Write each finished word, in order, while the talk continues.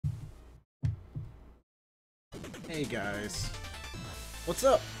Hey guys, what's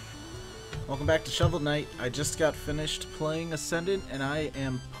up? Welcome back to Shovel Knight. I just got finished playing Ascendant and I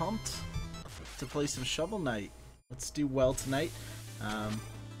am pumped to play some Shovel Knight. Let's do well tonight.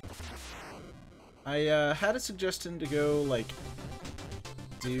 I had a suggestion to go, like,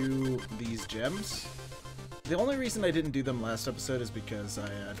 do these gems. The only reason I didn't do them last episode is because I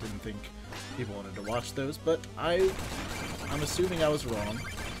didn't think people wanted to watch those, but I'm assuming I was wrong.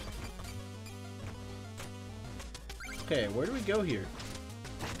 Okay, where do we go here?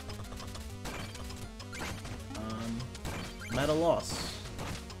 I'm at a loss.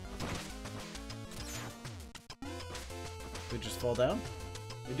 We just fall down?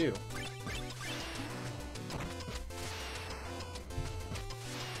 We do.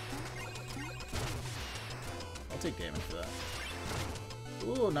 I'll take damage for that.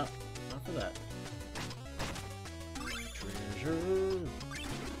 Ooh, not for that. Treasure.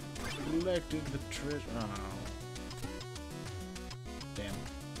 Collected the treasure. Oh. Damn.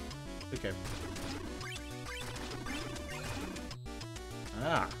 Okay.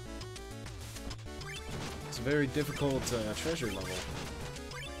 Ah. It's a very difficult treasure level.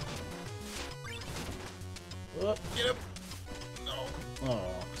 Oh, get up! No. Oh,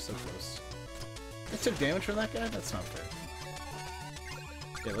 so close. I took damage from that guy? That's not fair.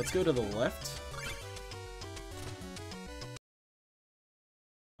 Okay, let's go to the left.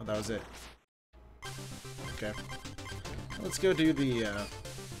 Oh, that was it. Okay. Let's go do the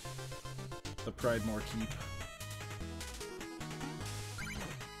Pridemore Keep.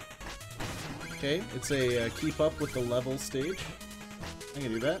 Okay, it's a keep up with the level stage. I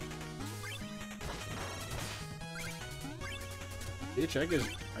can do that. Bitch,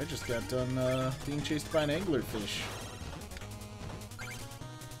 I just got done being chased by an anglerfish.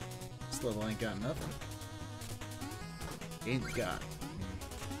 This level ain't got nothing. Ain't got.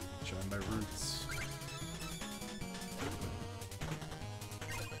 Showing my roots.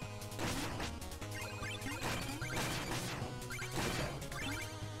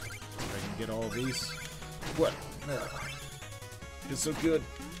 Get all of these. What? It's so good.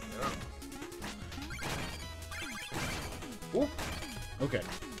 Oh, okay.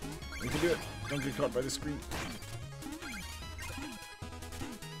 We can do it. Don't get caught by the screen.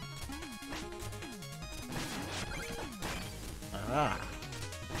 Ah.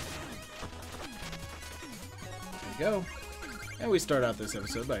 There we go. And we start out this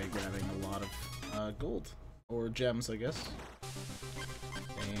episode by grabbing a lot of gold. Or gems, I guess.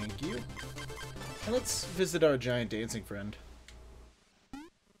 Thank you. And let's visit our giant dancing friend.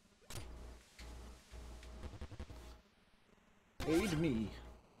 Aid me.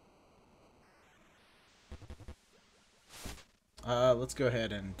 Let's go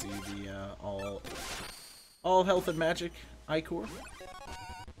ahead and do the all health and magic Ichor.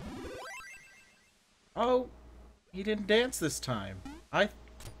 Oh, he didn't dance this time. I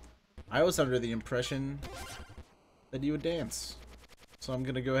was under the impression that you would dance. So I'm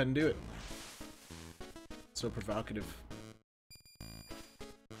gonna go ahead and do it. So provocative.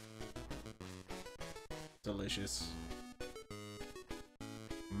 Delicious.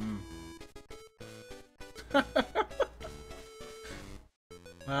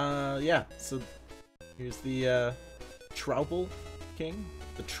 Yeah, so here's the Troupple King,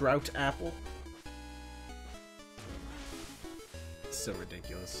 the Trout Apple. It's so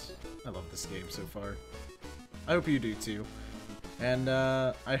ridiculous. I love this game so far. I hope you do too. And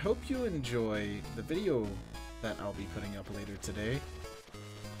I hope you enjoy the video that I'll be putting up later today.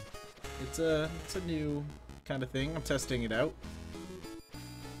 It's a new kind of thing. I'm testing it out.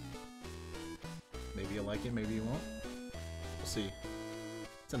 Maybe you'll like it, maybe you won't. We'll see.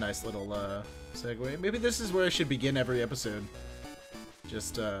 It's a nice little segue. Maybe this is where I should begin every episode.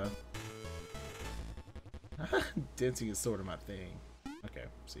 Just dancing is sort of my thing. Okay,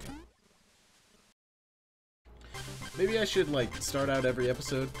 see ya. Maybe I should, like, start out every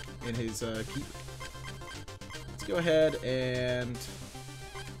episode in his keep. Let's go ahead and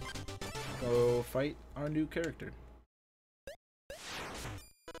go fight our new character.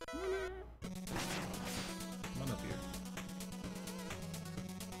 Come on up here.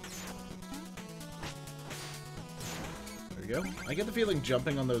 There we go. I get the feeling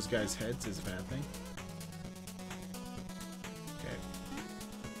jumping on those guys' heads is a bad thing. Okay.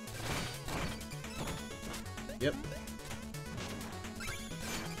 Yep.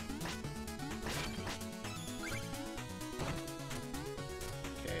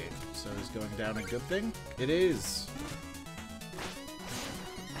 So is going down a good thing? It is!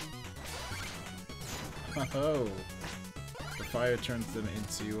 Oh! The fire turns them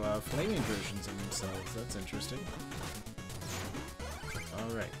into flaming versions of themselves. That's interesting.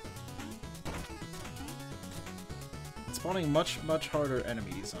 Alright. It's spawning much harder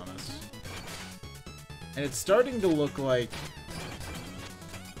enemies on us. And it's starting to look like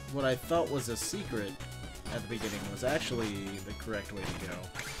what I thought was a secret at the beginning was actually the correct way to go.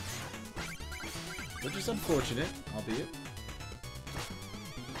 Which is unfortunate, albeit.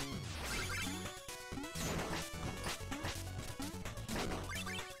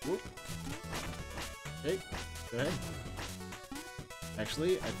 Whoop. Hey, go ahead.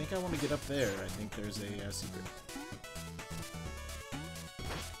 Actually, I think I want to get up there. I think there's a secret.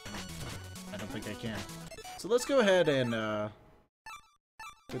 I don't think I can. So let's go ahead and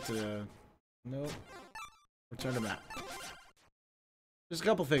get to no. Return to map. There's a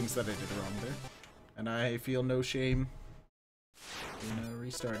couple things that I did wrong there, and I feel no shame in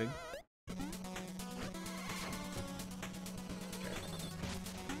restarting. Okay.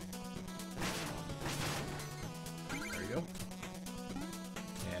 There we go.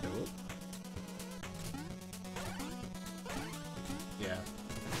 And whoop. Yeah.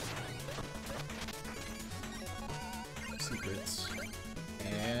 Secrets.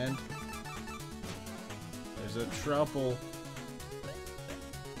 And there's a Troupple.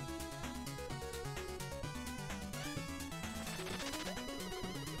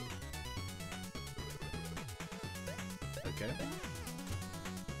 Okay.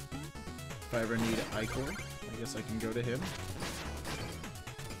 If I ever need Icor, I guess I can go to him.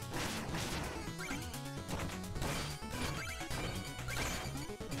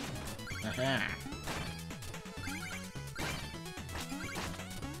 Aha!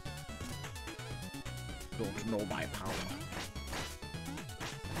 Don't know my power.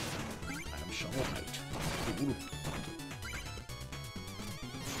 I am Shovel Knight. Ooh.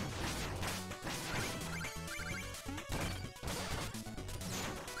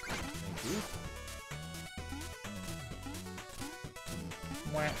 Thank you.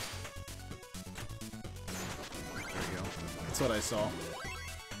 Mwah. There we go. That's what I saw.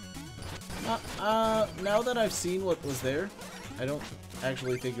 Now that I've seen what was there, I don't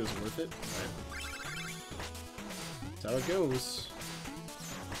actually think it was worth it. That's how it goes.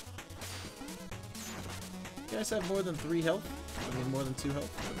 You guys have more than 3 health? I mean, more than 2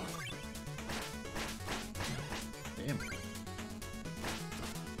 health? Damn.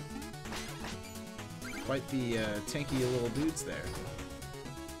 Quite the tanky little dudes there.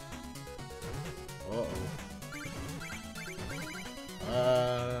 Uh-oh.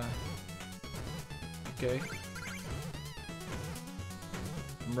 Okay.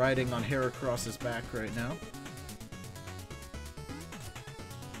 I'm riding on Heracross's back right now.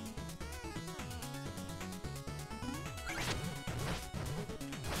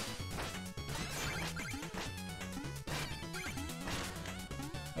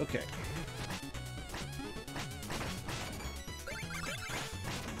 Okay.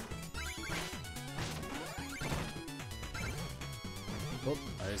 Oh,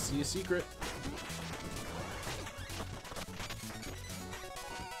 I see a secret.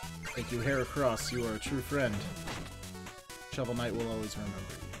 Thank you, Heracross. You are a true friend. Shovel Knight will always remember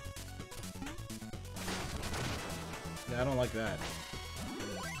you. Yeah, I don't like that.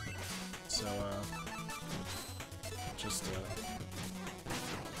 So, just,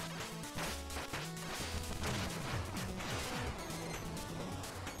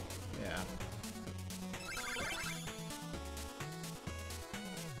 yeah.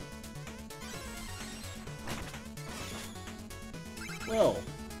 Well,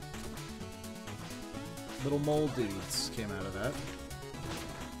 little mole dudes came out of that.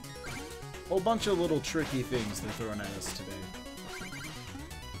 Whole bunch of little tricky things they're throwing at us today.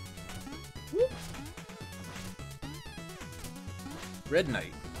 Whoop. Red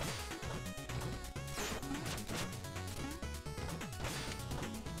Knight.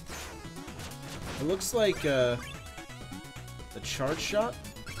 It looks like the charge shot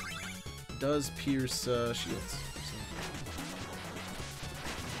does pierce shields.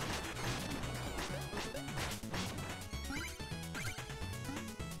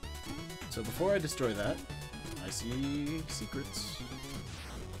 So before I destroy that, I see secrets.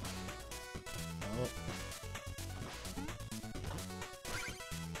 Oh.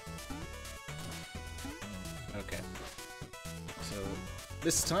 Okay. So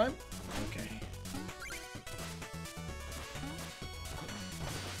this time, okay.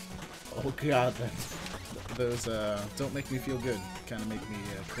 Oh god, those don't make me feel good. Kind of make me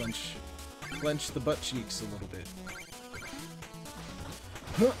clench the butt cheeks a little bit.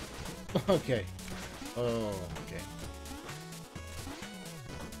 Okay. Oh, okay.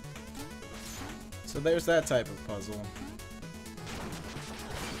 So there's that type of puzzle.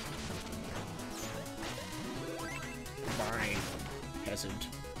 Fine, peasant.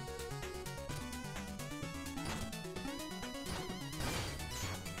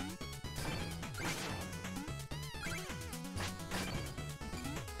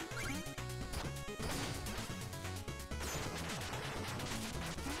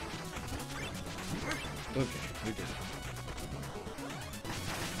 Okay, we did it.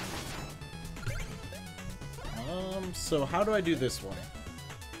 So how do I do this one?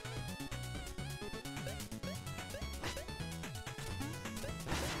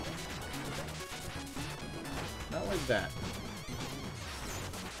 Not like that.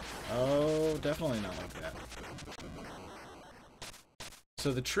 Oh, definitely not like that.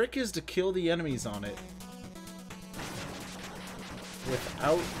 So the trick is to kill the enemies on it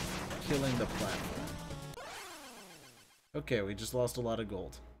without killing the platform. Okay, we just lost a lot of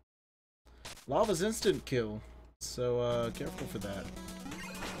gold. Lava's instant kill, so careful for that.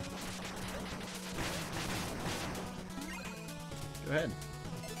 Go ahead.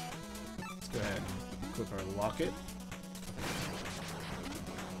 Let's go ahead and equip our locket.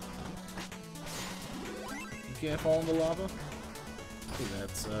 You can't fall in the lava? Ooh,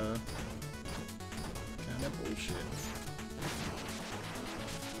 that's kind of bullshit.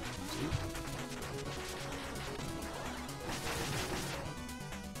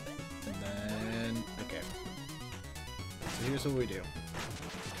 And then, okay. So here's what we do.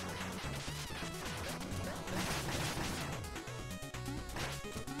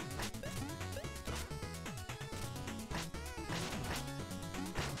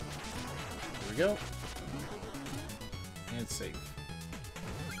 There we go. And save.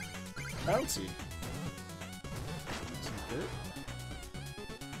 Bouncy.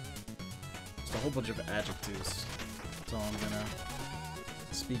 Just a whole bunch of adjectives. That's all I'm gonna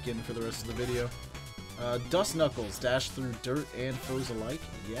speak in for the rest of the video. Dust Knuckles, dash through dirt and foes alike.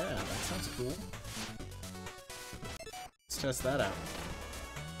 Yeah, that sounds cool. Let's test that out.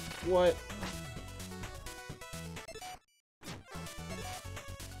 What?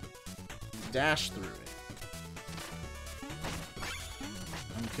 Dash through it.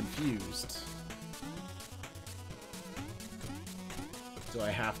 I'm confused. Do I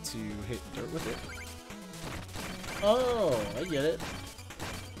have to hit dirt with it? Oh, I get it.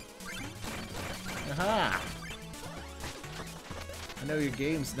 Aha! I know your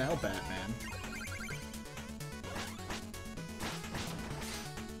game's now, Batman.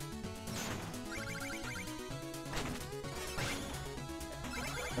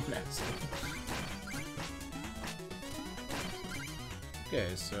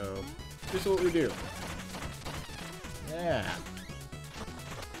 Okay, so here's what we do. Yeah.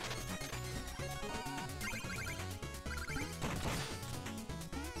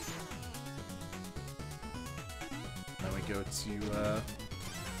 Now we go to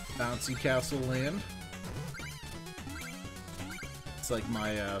Bouncy Castle Land. It's like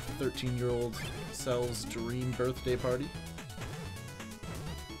my 13-year-old self's dream birthday party.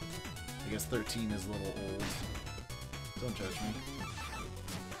 I guess 13 is a little old. Don't judge me.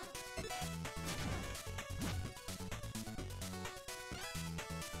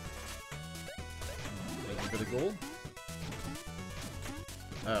 A bit of gold?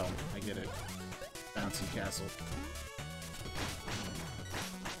 Oh, I get it. Bouncy Castle.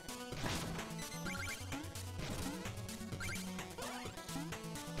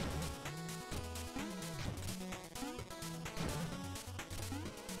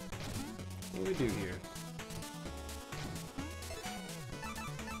 What do we do here?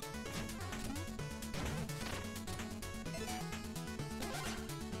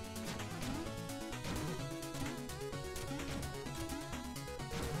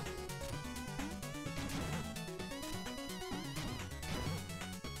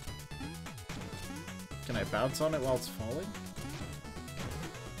 Can I bounce on it while it's falling?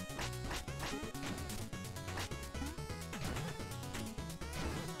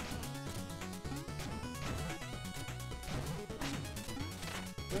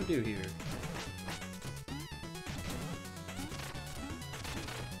 What do I do here?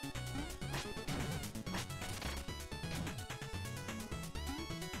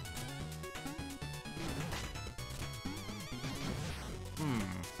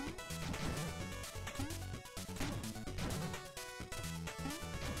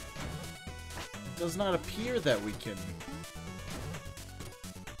 Does not appear that we can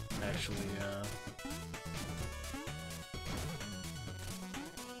actually,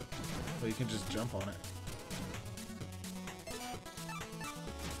 well, you can just jump on it.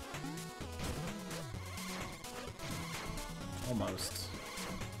 Almost.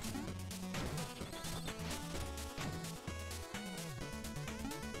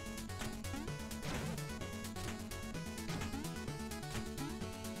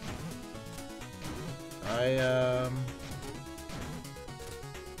 I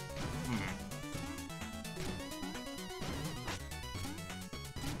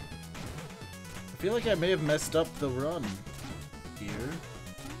feel like I may have messed up the run here.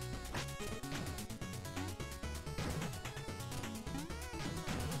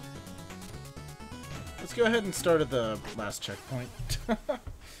 let's go ahead and start at the last checkpoint.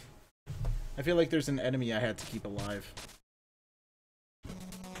 I feel like there's an enemy I had to keep alive.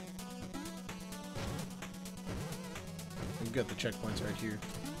 We've got the checkpoints right here.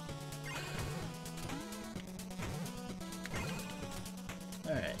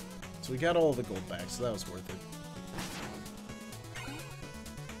 Alright, so we got all the gold back, so that was worth it.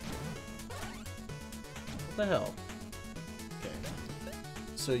 What the hell? Okay.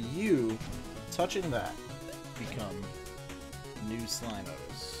 So you, touching that, become new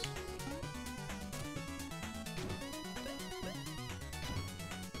Slimos.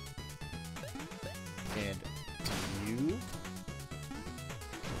 And you...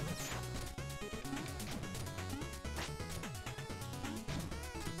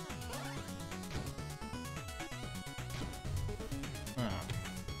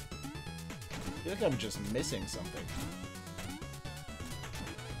 I feel like I'm just missing something.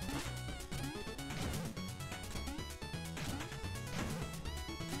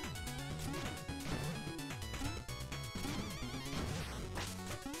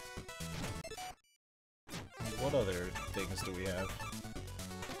 What other things do we have?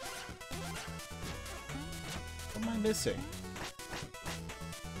 What am I missing?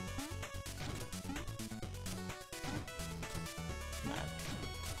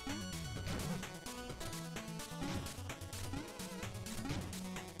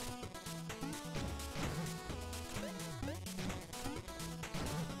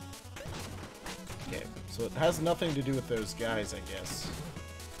 So it has nothing to do with those guys, I guess.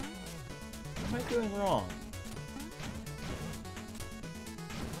 What am I doing wrong?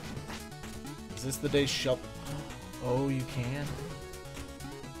 Is this the day shut? Oh, you can?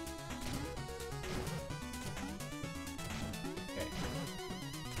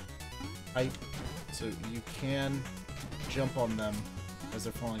 Okay. So you can jump on them as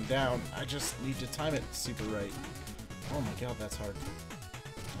they're falling down. I just need to time it super right. Oh my god, that's hard.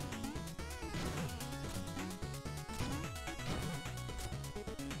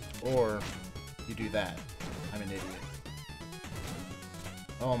 Or you do that. I'm an idiot.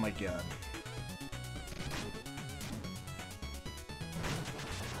 Oh my god.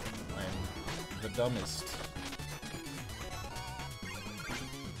 I'm the dumbest.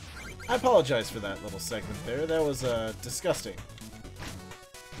 I apologize for that little segment there. That was disgusting.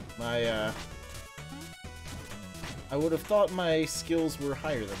 I would have thought my skills were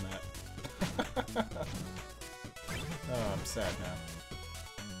higher than that. Oh, I'm sad now.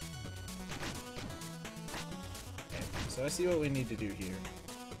 So I see what we need to do here.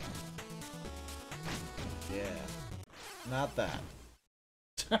 Yeah. Not that.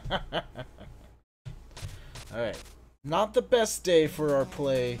 Alright. Not the best day for our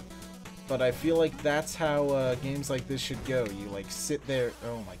play, but I feel like that's how games like this should go. You, like, sit there...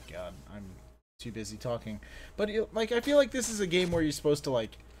 Oh my god, I'm too busy talking. But, like, I feel like this is a game where you're supposed to,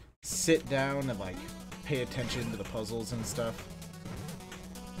 like, sit down and, like, pay attention to the puzzles and stuff.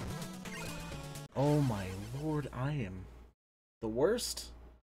 Oh my lord, I am the worst.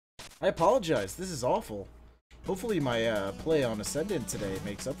 I apologize, this is awful. Hopefully my play on Ascendant today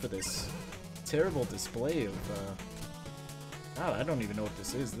makes up for this terrible display of, God, I don't even know what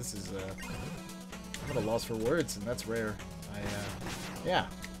this is. This is, I'm at a loss for words, and that's rare. Yeah.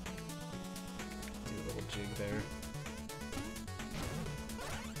 Do a little jig there.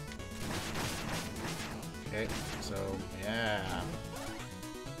 Okay, so, yeah.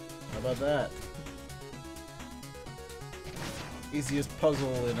 How about that? Easiest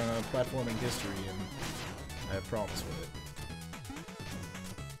puzzle in platforming history, and I have problems with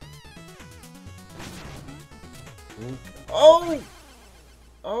it. Ooh. Oh!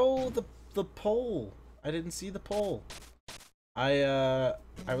 Oh, the pole. I didn't see the pole. I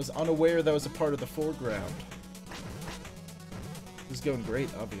was unaware that was a part of the foreground. This is going great,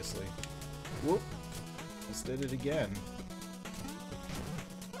 obviously. Whoop. Just did it again.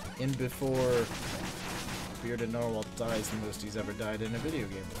 In before Bearded Narwhal dies the most he's ever died in a video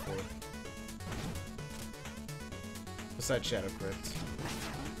game before. Besides Shadow Crypt,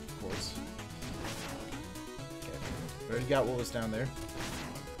 of course. Okay. We already got what was down there.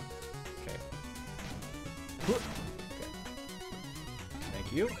 Okay. Okay.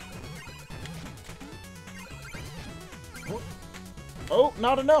 Thank you. Oh,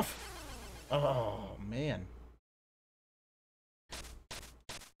 not enough! Oh, man.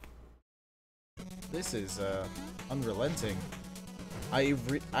 This is, unrelenting. I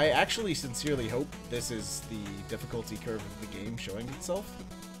actually sincerely hope this is the difficulty curve of the game showing itself.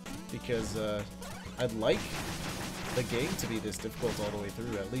 Because, I'd like the game to be this difficult all the way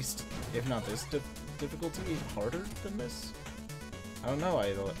through. At least, if not this difficulty, harder than this. I don't know,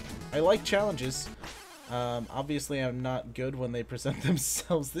 I like challenges. Obviously I'm not good when they present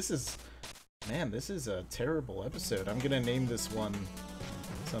themselves. This is... Man, this is a terrible episode. I'm gonna name this one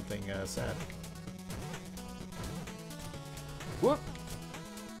something sad. Whoop!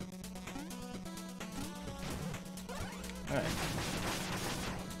 Alright.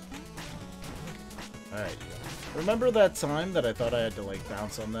 Alright. Remember that time that I thought I had to, like,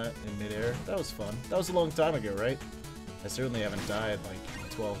 bounce on that in midair? That was fun. That was a long time ago, right? I certainly haven't died,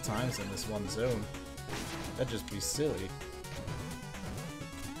 like, 12 times in this one zone. That'd just be silly.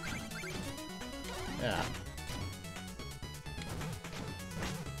 Yeah.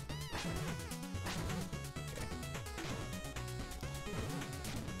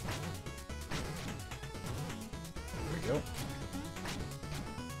 There we go.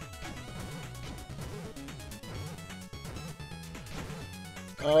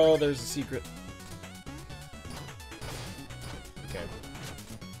 Oh, there's a secret. Okay.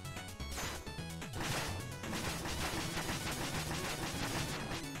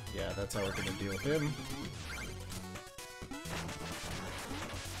 Yeah, that's how we're gonna deal with him.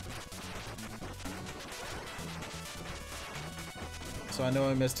 So I know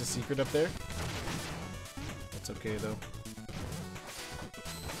I missed a secret up there. That's okay though.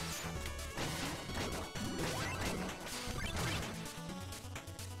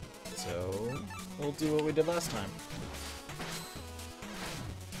 So we'll do what we did last time.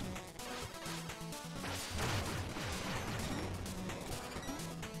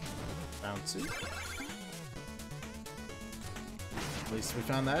 Bouncy. At least we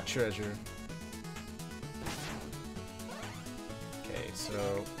found that treasure. Okay,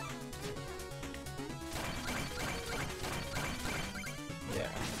 so... yeah.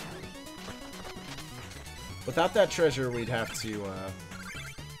 Without that treasure, we'd have to,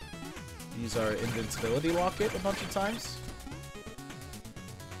 use our invincibility locket a bunch of times.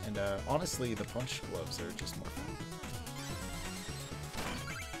 And, honestly, the punch gloves are just more fun.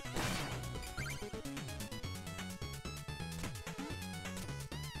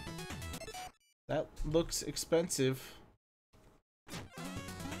 That looks expensive.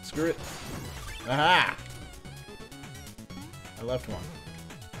 Screw it. Aha! I left one.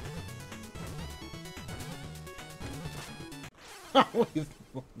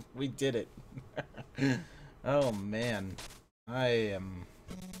 we did it. Oh man. I am...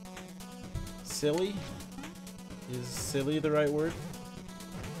 silly? Is silly the right word?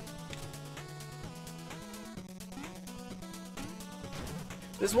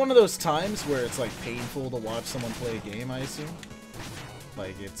 This is one of those times where it's like painful to watch someone play a game, I assume.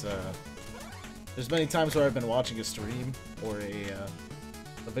 Like it's there's many times where I've been watching a stream or a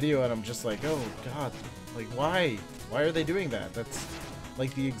video and I'm just like, oh god, like why? Why are they doing that? That's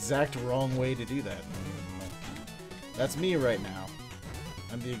like the exact wrong way to do that. That's me right now.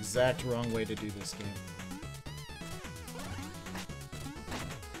 I'm the exact wrong way to do this game.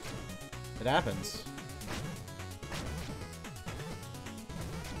 It happens.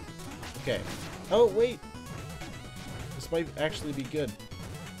 Okay. Oh, wait! This might actually be good.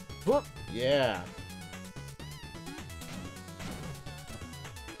 Whoop! Yeah!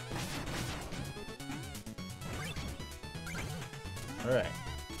 Alright.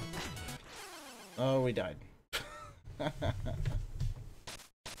 Oh, we died.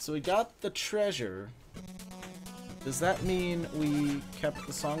 So we got the treasure. Does that mean we kept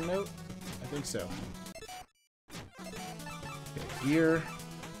the song note? I think so. Okay, here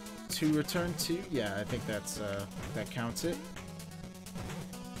to return to. Yeah, I think that's that counts it.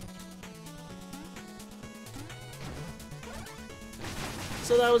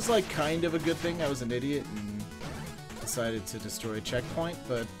 So that was like kind of a good thing. I was an idiot and decided to destroy a checkpoint,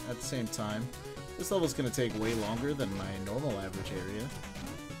 but at the same time, this level's gonna take way longer than my normal average area.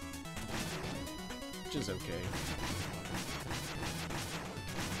 Which is okay.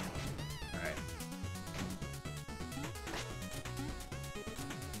 Alright.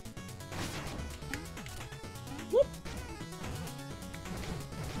 Whoop!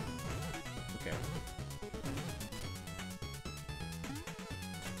 Okay.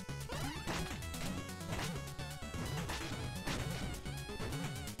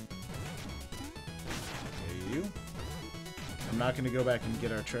 Okay, you. I'm not going to go back and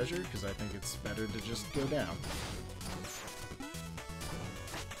get our treasure, because I think it's better to just go down.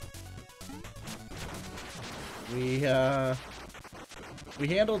 We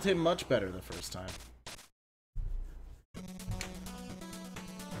handled him much better the first time.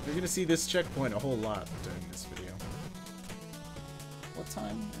 You're going to see this checkpoint a whole lot during this video. What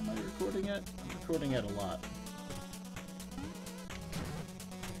time am I recording at? I'm recording at a lot.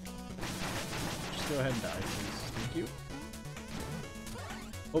 Just go ahead and die, please. Thank you.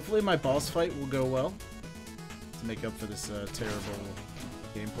 Hopefully my boss fight will go well. to make up for this terrible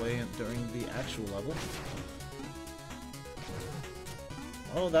gameplay during the actual level.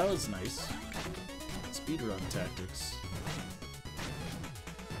 Oh, that was nice. Speedrun tactics.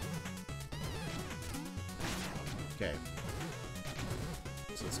 Okay.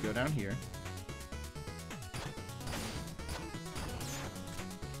 So let's go down here.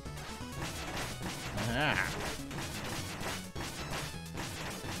 Aha!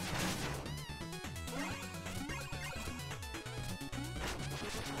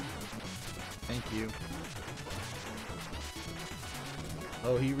 Thank you.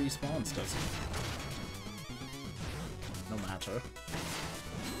 Oh, he respawns, does he? No matter.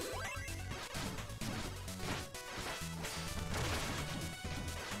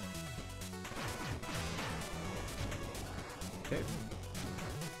 Okay.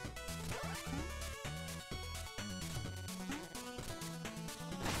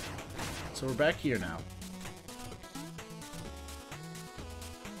 So we're back here now.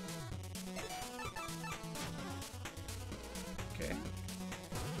 Okay.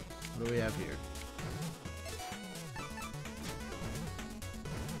 What do we have here?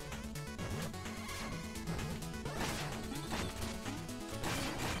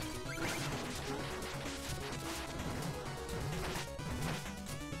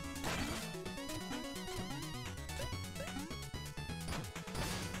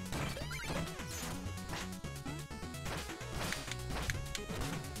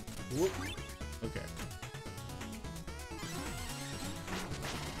 Whoop. Okay.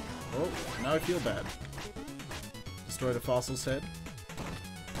 Oh, now I feel bad. Destroy the fossil's head.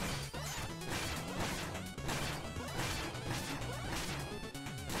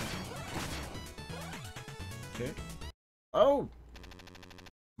 Okay. Oh!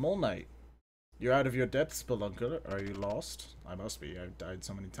 Mole Knight. You're out of your depths, Spelunker. Are you lost? I must be. I've died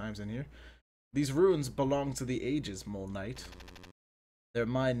so many times in here. These ruins belong to the ages, Mole Knight. They're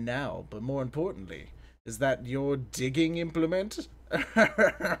mine now, but more importantly, is that your digging implement?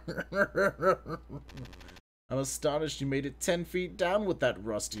 I'm astonished you made it 10 feet down with that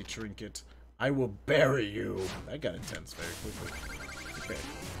rusty trinket. I will bury you. That got intense very quickly. Okay.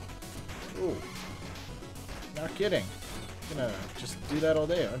 Ooh. Not kidding. You're gonna just do that all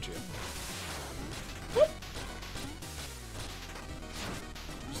day, aren't you? Whoop.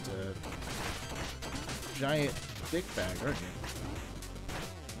 Just a giant dick bag, aren't you?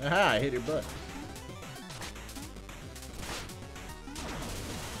 Aha, I hit your butt.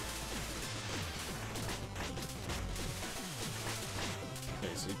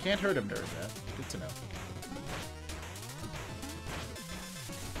 Okay, so you can't hurt him during that. Good to know.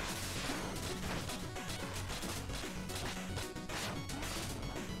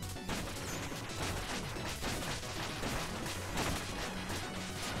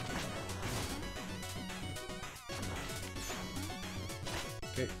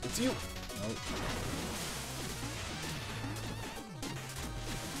 Okay, it's you! Oh.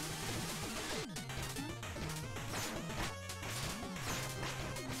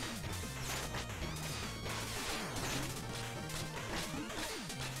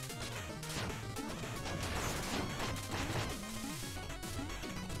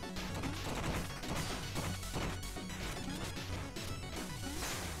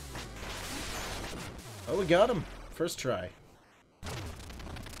 Oh, we got him! First try.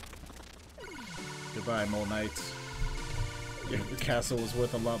 Goodbye, Mole Knight. Your castle was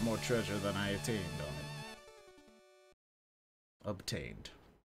worth a lot more treasure than I attained on it. Obtained.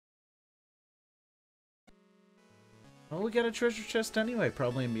 Well, we got a treasure chest anyway.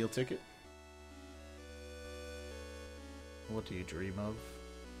 Probably a meal ticket. What do you dream of,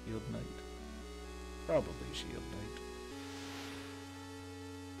 Shield Knight? Probably Shield Knight.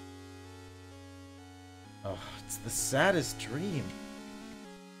 Oh, it's the saddest dream.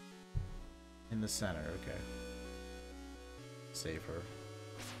 In the center, okay. Save her.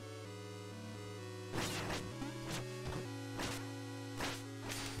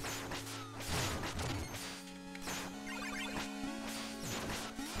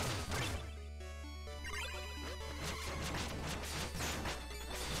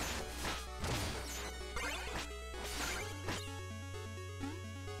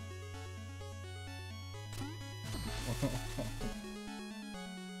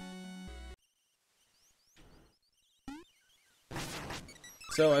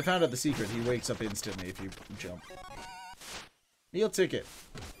 So I found out the secret. He wakes up instantly if you jump. Meal ticket.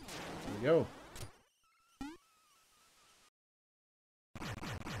 There we go.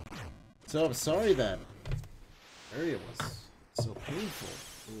 So I'm sorry that area was so painful.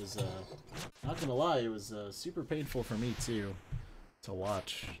 It was, not gonna lie, it was super painful for me too to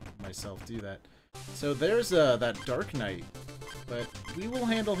watch myself do that. So there's that Dark Knight, but we will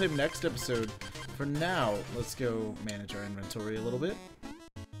handle him next episode. For now, let's go manage our inventory a little bit.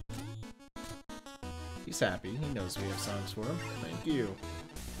 He's happy. He knows we have songs for him. Thank you.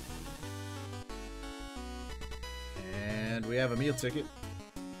 And we have a meal ticket.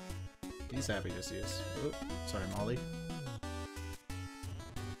 He's happy to see us. Oh, sorry, Molly.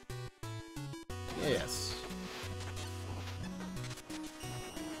 Yes.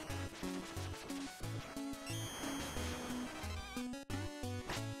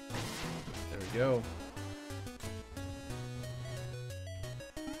 There we go.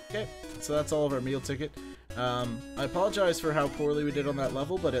 Okay, so that's all of our meal ticket. I apologize for how poorly we did on that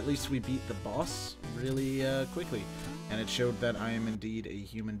level, but at least we beat the boss really quickly. And it showed that I am indeed a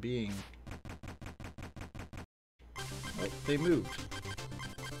human being. Oh, they moved.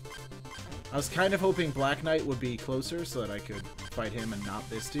 I was kind of hoping Black Knight would be closer so that I could fight him and not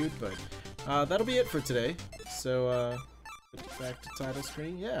this dude, but that'll be it for today. So, back to title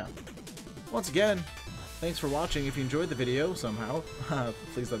screen, yeah. Once again, thanks for watching. If you enjoyed the video somehow,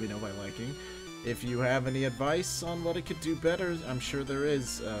 please let me know by liking. If you have any advice on what it could do better, I'm sure there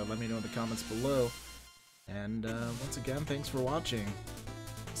is. Let me know in the comments below. And once again, thanks for watching.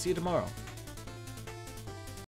 See you tomorrow.